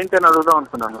అంటే ఏంటి అని అడుగుదాం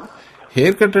అనుకున్నాను.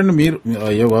 హెయిర్ కట్ అండి మీరు,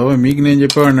 అయ్యో బాబా మీకు నేను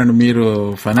చెప్పేవాడినండి, మీరు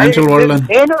ఫైనాన్షియల్ వరల్డ్.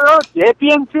 నేను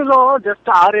ఏపీఎంసీ లో జస్ట్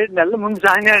 6-7 నెలల ముందు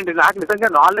జాయిన్ అయ్యండి. నాకు నిజంగా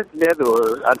నాలెడ్జ్ లేదు.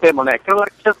 అంటే మనం ఎక్కడ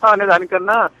వర్క్ చేస్తాం అనే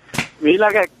దానికన్నా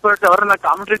మీలాగా ఎక్స్పర్ట్ ఎవరైనా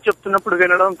కామెంటరీ చెప్తున్నప్పుడు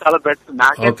వినడం చాలా బెటర్.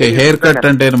 ఓకే, హెయిర్ కట్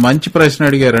అంటే మంచి ప్రశ్న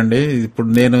అడిగారండి. ఇప్పుడు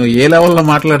నేను ఏ లెవెల్లో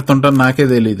మాట్లాడుతుంటాను నాకే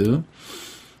తెలీదు.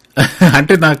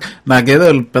 అంటే నాకేదో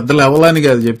పెద్ద లెవెల్ అని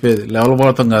కాదు చెప్పేది, లెవెల్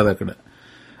పోతాం కాదు అక్కడ.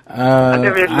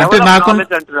 అంటే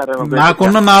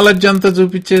నాకున్న నాలెడ్జ్ అంతా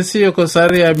చూపించేసి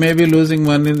ఒక్కోసారి I may be losing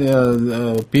money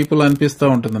people అనిపిస్తూ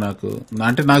ఉంటుంది నాకు.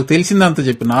 అంటే నాకు తెలిసిందంత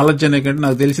చెప్పి, నాలెడ్జ్ అనే కంటే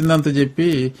నాకు తెలిసిందంత చెప్పి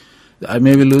I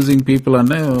may be losing people on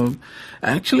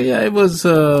actually I was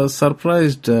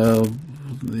surprised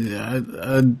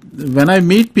when I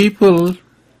meet people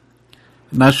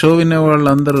na show in world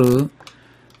andaru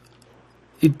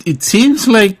it seems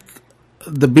like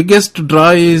the biggest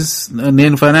draw is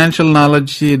nen financial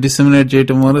knowledge disseminate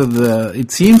cheyadam. It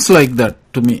seems like that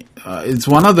to me. It's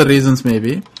one of the reasons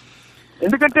maybe.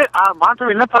 ఎందుకంటే ఆ మాట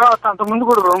విన్న తర్వాత అంతకుముందు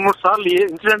కూడా 2-3 సార్లు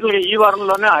incidental గా ఈ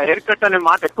వారంలోనే ఆ హెయిర్ కట్ అనే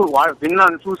మాట ఎక్కువ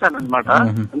విన్నాను, చూశాను అనమాట.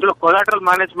 అందులో కొలాటరల్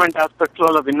మేనేజ్మెంట్ ఆస్పెక్ట్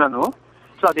లో విన్నాను.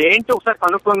 సో అది ఏంటి ఒకసారి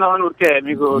కనుక్కుందామని ఊరికే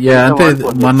మీకు. అంటే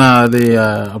మన అది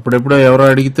అప్పుడెప్పుడో ఎవరో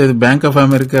అడిగితే బ్యాంక్ ఆఫ్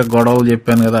అమెరికా గొడవలు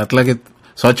చెప్పాను కదా, అట్లాగే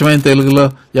స్వచ్ఛమైన తెలుగులో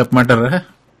చెప్పమంటారా?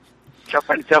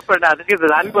 చెప్పండి. అదే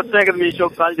దానికోసమే కదా మీ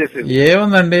షోకి కాల్ చేసేది.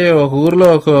 ఏముందండి, ఒక ఊర్లో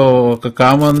ఒక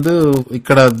కామందు,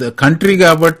 ఇక్కడ కంట్రీ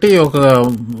కాబట్టి ఒక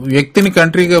వ్యక్తిని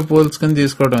కంట్రీగా పోల్చుకుని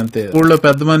తీసుకోవడం అంతే. ఊళ్ళో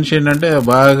పెద్ద మనిషి ఏంటంటే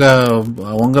బాగా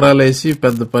ఉంగరాలు వేసి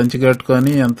పెద్ద పంచి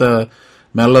కట్టుకొని ఎంత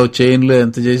మెల్ల చైన్లు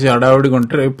ఎంత చేసి అడావిడిగా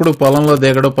ఉంటారు. ఎప్పుడు పొలంలో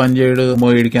దిగడం, పని చేయడు,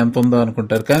 వీడికి ఎంత ఉందో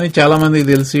అనుకుంటారు. కానీ చాలా మందికి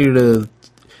తెలిసి ఈడు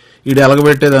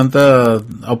ఎలగబెట్టేదంతా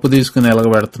అప్పు తీసుకుని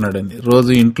ఎలగబెడుతున్నాడండి.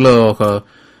 రోజు ఇంట్లో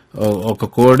ఒక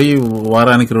కోడి,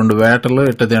 వారానికి 2 వేటలు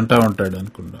ఇట్లా తింటా ఉంటాడు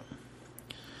అనుకుంటా.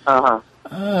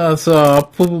 సో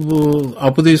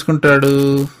అప్పు తీసుకుంటాడు,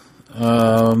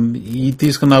 ఈ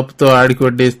తీసుకున్న అప్పుతో ఆడికి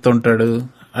వడ్డీ ఇస్తూ ఉంటాడు.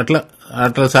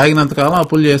 అట్లా సాగినంత కాలం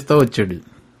అప్పులు చేస్తా వచ్చాడు.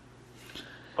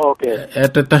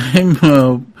 ఎట్ ఎ టైం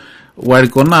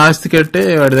వాడికి ఉన్న ఆస్తి కంటే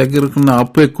వాడి దగ్గరకున్న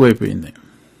అప్పు ఎక్కువైపోయింది.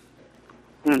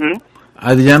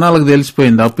 అది జనాలకు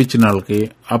తెలిసిపోయింది. అప్పిచ్చిన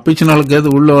వాళ్ళకి కాదు,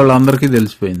 ఊళ్ళో వాళ్ళందరికీ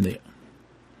తెలిసిపోయింది.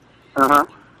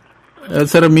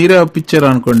 సరే మీరే అప్పిచ్చారు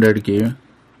అనుకోండి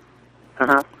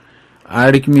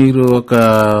ఆడికి మీరు ఒక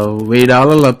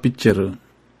 $1000 అప్పిచ్చారు.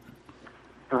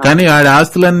 కానీ ఆడి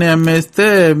ఆస్తులన్నీ అమ్మేస్తే,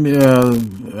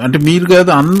 అంటే మీరు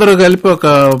కాదు అందరూ కలిపి ఒక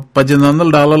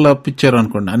 $1800 అప్పిచ్చారు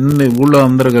అనుకోండి, అన్ని ఊళ్ళో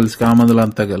అందరూ కలిసి,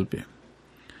 కామందులంతా కలిపి.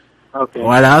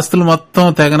 వాడి ఆస్తులు మొత్తం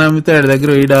తెగనమ్మితే ఆడి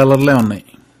దగ్గర $1000 ఉన్నాయి.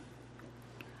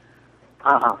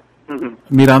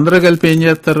 మీరందరూ కలిపి ఏం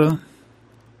చేస్తారు?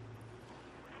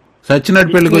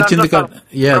 సచ్చినట్టు పెళ్లికి వచ్చింది కదా.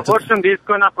 ప్రపోర్షన్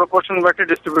తీసుకొని ఆ ప్రపోర్షన్ బట్టి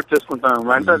డిస్ట్రిబ్యూట్ చేసుకుంటాం,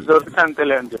 వెంట దొరికితే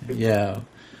అంతేలే అని చెప్పి.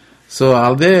 సో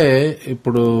అదే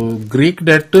ఇప్పుడు గ్రీక్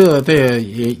డెట్ అయితే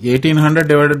 1800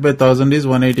 డివైడెడ్ బై 1000 ఈజ్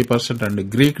 180% అండి.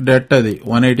 గ్రీక్ డెట్ అది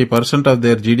 180% of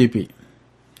their GDP.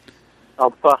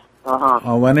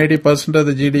 180% of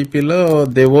the జీడిపిలో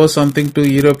they oh something to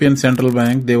European central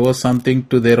bank, they oh something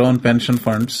to their own pension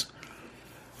funds.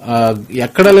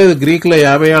 ఎక్కడ లేదు గ్రీక్ లో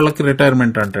 50 ఏళ్లకి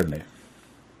రిటైర్మెంట్ అంటండి.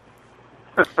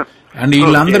 అండ్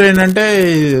వీళ్ళందరూ ఏంటంటే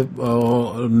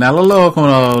నెలలో ఒక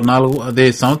 4 అదే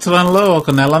సంవత్సరంలో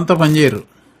ఒక నెలంతా పనిచేయరు.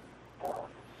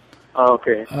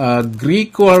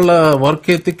 గ్రీక్ వాళ్ళ వర్క్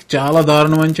ఎథిక్ చాలా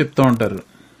దారుణం అని చెప్తూ ఉంటారు.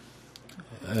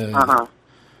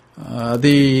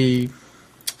 అది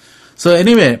సో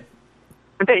ఎనీవే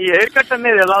అంటే ఈ హెయిర్ కట్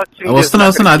అనేది ఎలా వచ్చింది?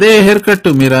 వస్తున్నా అదే హెయిర్ కట్.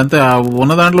 మీరు అంతే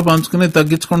ఉన్న దాంట్లో పంచుకుని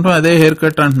తగ్గించుకుంటాం, అదే హెయిర్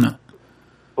కట్ అంటున్నా.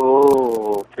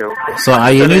 సో ఆ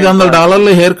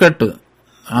 $800 హెయిర్ కట్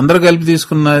అందరు కలిపి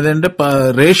తీసుకున్నది అంటే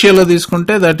రేషియోలో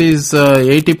తీసుకుంటే దట్ ఈస్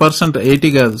 80%, 80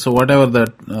 కాదు. So what ever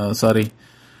that, sorry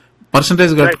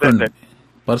percentage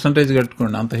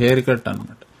కట్టుకోండి అంత హెయిర్ కట్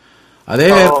అనమాట. అదే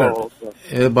హెయిర్ కట్.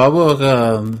 బాబు ఒక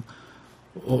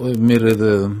మీరు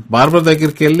బార్బర్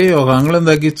దగ్గరికి వెళ్ళి ఒక అంగుళం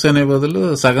తగ్గించు అనే బదులు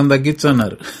సగం తగ్గించు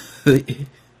అన్నారు.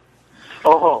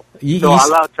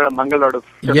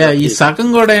 ఈ సగం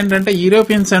కూడా ఏంటంటే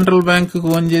యూరోపియన్ సెంట్రల్ బ్యాంక్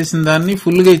ఓన్ చేసిన దాన్ని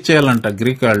ఫుల్ గా ఇచ్చేయాలంట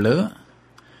గ్రీక్ వాళ్ళు.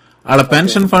 వాళ్ళ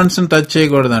పెన్షన్ ఫండ్స్ టచ్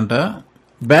చేయకూడదంట.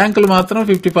 బ్యాంకులు మాత్రం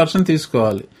 50%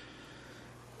 తీసుకోవాలి.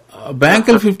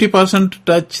 బ్యాంకులు 50%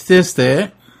 టచ్ చేస్తే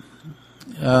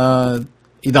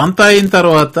ఇదంతా అయిన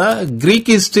తర్వాత Greek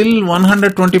is still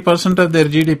 120% of their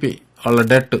GDP వాళ్ళ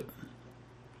డెట్.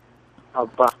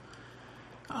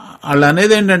 వాళ్ళు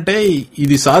అనేది ఏంటంటే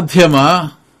ఇది సాధ్యమా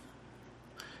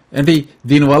అంటే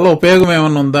దీనివల్ల ఉపయోగం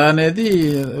ఏమైనా ఉందా అనేది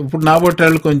ఇప్పుడు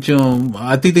నాబొట్టాళ్ళు కొంచెం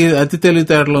అతి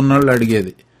తెలివితేటలు ఉన్నవాళ్ళు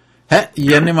అడిగేది.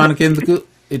 ఇవన్నీ మనకెందుకు,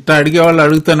 ఇట్లా అడిగేవాళ్ళు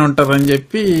అడుగుతూనే ఉంటారని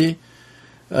చెప్పి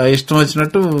ఇష్టం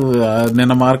వచ్చినట్టు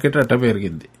నిన్న మార్కెట్ అట్ట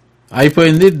పెరిగింది.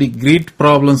 అయిపోయింది, గ్రీట్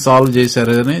ప్రాబ్లం సాల్వ్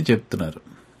చేశారు అని చెప్తున్నారు.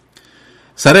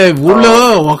 సరే ఊళ్ళో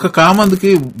ఒక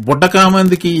కామందికి బుడ్డ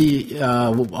కామందికి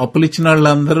అప్పులు ఇచ్చిన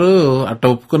వాళ్ళందరూ అట్ట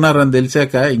ఒప్పుకున్నారని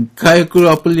తెలిసాక ఇంకా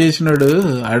ఎక్కువ అప్పులు చేసినాడు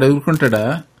అడుగుకుంటాడా?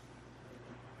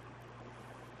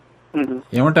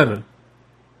 ఏమంటారు?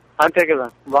 అంతే కదా,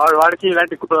 వాడికి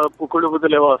ఇలాంటి ఉక్కుళ్ళు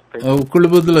బుద్ధులు ఏవో వస్తాయి. ఉక్కుళ్ళు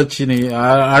బుద్ధులు వచ్చినాయి.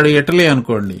 ఆడు ఇటలీ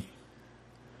అనుకోండి,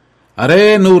 అరే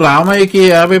నువ్వు రామయ్యకి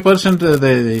 50%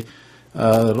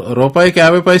 రూపాయికి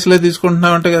 50 పైసలే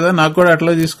తీసుకుంటున్నావు అంటే కదా, నాకు కూడా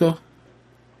అట్లా తీసుకో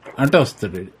అంటే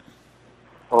వస్తాడు.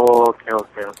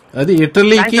 అది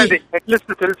ఇటలీకి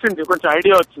తెలిసింది, కొంచెం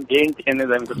ఐడియా వచ్చింది ఏంటి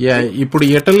అనేది. ఇప్పుడు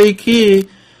ఇటలీకి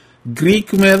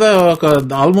గ్రీక్ మీద ఒక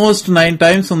ఆల్మోస్ట్ 9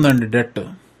 times ఉందండి డెట్.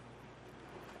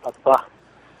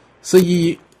 సో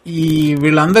ఈ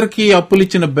వీళ్ళందరికీ అప్పులు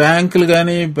ఇచ్చిన బ్యాంకులు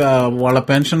గాని వాళ్ళ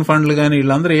పెన్షన్ ఫండ్లు గాని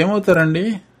వీళ్ళందరూ ఏమవుతారండి?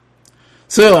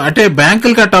 సో అంటే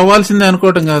బ్యాంకులకి అట్ట అవ్వాల్సిందే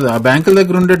అనుకోవటం కాదు, ఆ బ్యాంకుల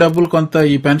దగ్గర ఉండే డబ్బులు కొంత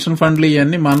ఈ పెన్షన్ ఫండ్లు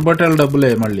ఇవన్నీ మనబట్టాల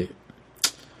డబ్బులే మళ్ళీ.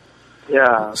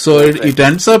 So it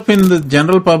ends up in the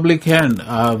general public hand.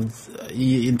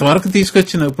 ఇంతవరకు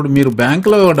తీసుకొచ్చిన ఇప్పుడు మీరు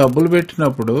బ్యాంకులో డబ్బులు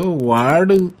పెట్టినప్పుడు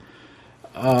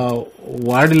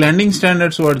వాడి లెండింగ్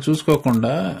స్టాండర్డ్స్ వాడు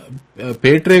చూసుకోకుండా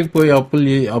పేట్రేకి పోయి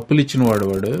అప్పులు ఇచ్చిన వాడు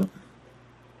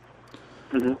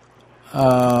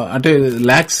అంటే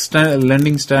లాక్స్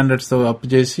లెండింగ్ స్టాండర్డ్స్ తో అప్పు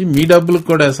చేసి మీ డబ్బులకు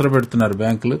కూడా ఎసరు పెడుతున్నారు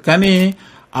బ్యాంకులు. కానీ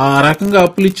ఆ రకంగా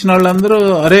అప్పులు ఇచ్చిన వాళ్ళందరూ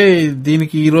అరే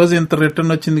దీనికి ఈ రోజు ఇంత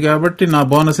రిటర్న్ వచ్చింది కాబట్టి నా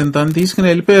బోనస్ ఇంత అని తీసుకుని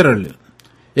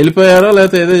వెళ్ళిపోయారో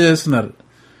లేకపోతే ఏదో చేస్తున్నారు.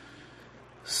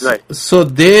 So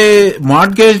they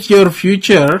mortgage your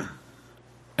future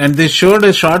and they showed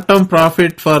a short-term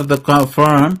profit for the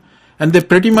firm, and they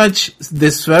pretty much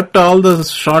swept all the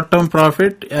short-term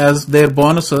profit as their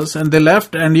bonuses, and they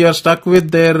left, and you are stuck with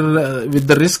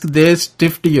the risk they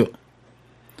stiffed you.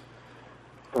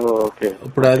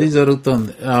 ఇప్పుడు అది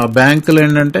జరుగుతుంది. బ్యాంకులు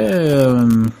ఏంటంటే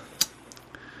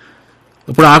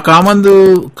ఇప్పుడు ఆ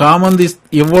కామంది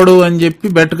ఇవ్వడు అని చెప్పి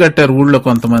బెట్ కట్టారు ఊళ్ళో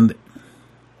కొంతమంది.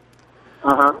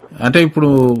 అంటే ఇప్పుడు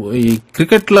ఈ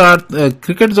క్రికెట్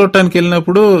చూడటానికి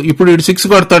వెళ్ళినప్పుడు ఇప్పుడు ఇటు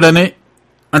 6 కొడతాడని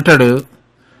అంటాడు,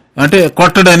 అంటే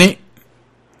కొట్టడని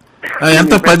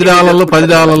ఎంత $10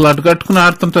 అటు కట్టుకుని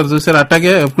ఆడుతుంటారు చూసారు.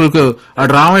 అట్టాగే ఇప్పుడు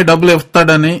అటు రామయ్య డబ్బులు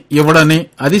ఇవ్వడని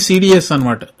అది CDS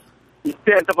అనమాట.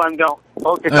 ఇస్తే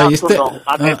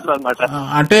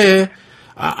అంటే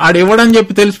ఆడు ఇవ్వడని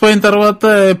చెప్పి తెలిసిపోయిన తర్వాత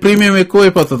ప్రీమియం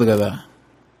ఎక్కువైపోతుంది కదా.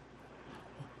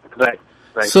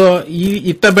 సో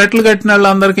ఇట్ట బెట్లు కట్టిన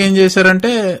వాళ్ళందరికీ ఏం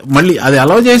చేశారంటే మళ్ళీ అది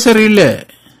అలౌ చేశారు వీళ్ళే.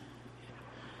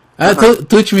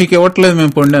 తూచి మీకు ఇవ్వట్లేదు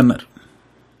మేము పొండి అన్నారు.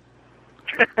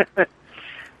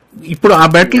 ఇప్పుడు ఆ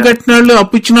బెట్లు కట్టిన వాళ్ళు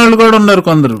అప్పు ఇచ్చిన వాళ్ళు కూడా ఉన్నారు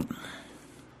కొందరు.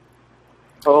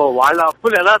 వాళ్ళ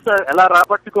అప్పులు ఎలా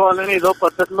రాబట్టుకోవాలని ఏదో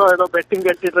పద్ధతిలో ఏదో బెట్టింగ్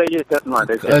కట్టి ట్రై చేశారు అన్నమాట.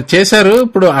 చేశారు.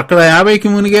 ఇప్పుడు అక్కడ 50కి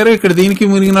మునిగారు, ఇక్కడ దీనికి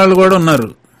మునిగిన వాళ్ళు కూడా ఉన్నారు.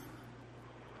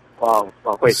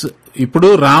 ఇప్పుడు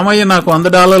రామయ్య నాకు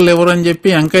 $100 ఇవ్వరని చెప్పి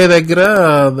వెంకయ్య దగ్గర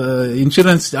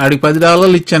ఇన్సూరెన్స్ ఆడికి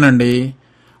 $10 ఇచ్చానండి.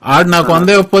 ఆడు నాకు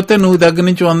 100 ఇవ్వకపోతే నువ్వు దగ్గర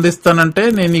నుంచి 100 ఇస్తానంటే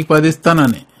నేను నీకు 10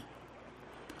 ఇస్తానని.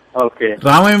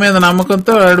 రామయ్య మీద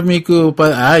నమ్మకంతో ఆడు మీకు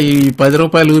ఈ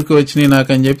 ₹10 ఊరికి వచ్చినాయి నాకు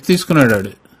అని చెప్పి తీసుకున్నాడు.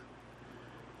 ఆడు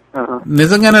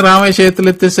నిజంగానే రామయ్య చేతులు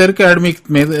ఎత్తేసరికి ఆడు మీకు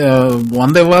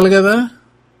 100 ఇవ్వాలి కదా,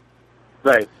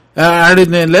 ఆడి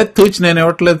లేదు తూచి నేను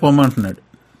ఇవ్వట్లేదు పొమ్మంటున్నాడు.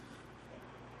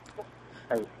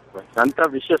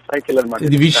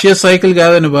 ఇది విషియస్ సైకిల్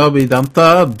కాదండి బాబు, ఇదంతా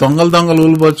దొంగలు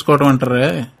ఊలుపోచుకోవడం అంటారే.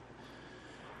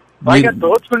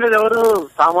 దోచుకునేది ఎవరు?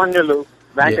 సామాన్యులు.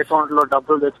 బ్యాంక్ అకౌంట్ లో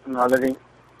డబ్బులు తెచ్చుకున్న ఆల్రెడీ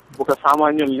ఒక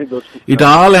సామాన్యుల్ని దోచుకుంటారు. It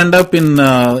all end up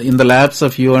in the laps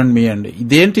of you and me అండి.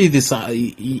 ఇదేంటి ఇది?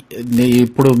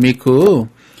 ఇప్పుడు మీకు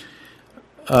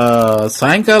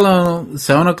సాయంకాలం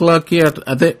 7 o'clock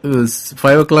అదే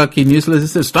 5 o'clock న్యూస్ లో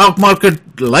చూస్తే stock market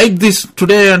like this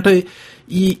today అంటే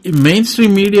ఈ మెయిన్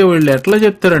స్ట్రీమ్ మీడియా వాళ్ళు ఎట్లా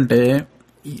చెప్తారంటే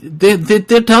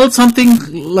they tell something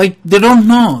like they don't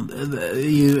know.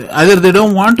 Either they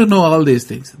don't want to know all these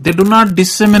things. They do not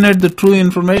disseminate the true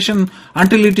information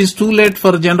until it is too late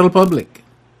for the general public.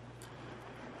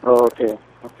 Okay.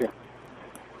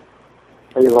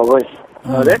 అయ్యో బాబోయ్.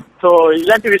 అదే so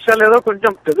ఇలాంటి విషయాలు ఏదో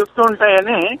కొంచెం తెలుస్తూ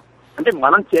ఉంటాయని, అంటే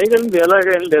మనం చేయగలిగింది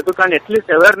ఎలాగేం లేదు కానీ అట్లీస్ట్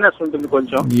అవేర్నెస్ ఉంటుంది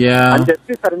కొంచెం అని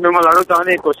చెప్పి సరే మిమ్మల్ని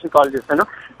అడుగుతామని క్వశ్చన్ కాల్ చేశాను.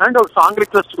 అండ్ ఒక సాంగ్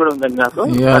రిక్వెస్ట్ కూడా ఉందండి నాకు.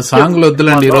 సాంగ్లు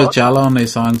వద్దులేండి, ఈరోజు చాలా ఉన్నాయి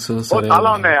సాంగ్స్.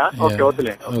 చాలా ఉన్నాయా? ఓకే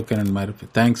వద్దులే. ఓకేనండి మరి.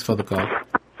 Thanks for the call.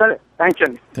 సరే థ్యాంక్స్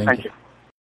అండి. Thank you.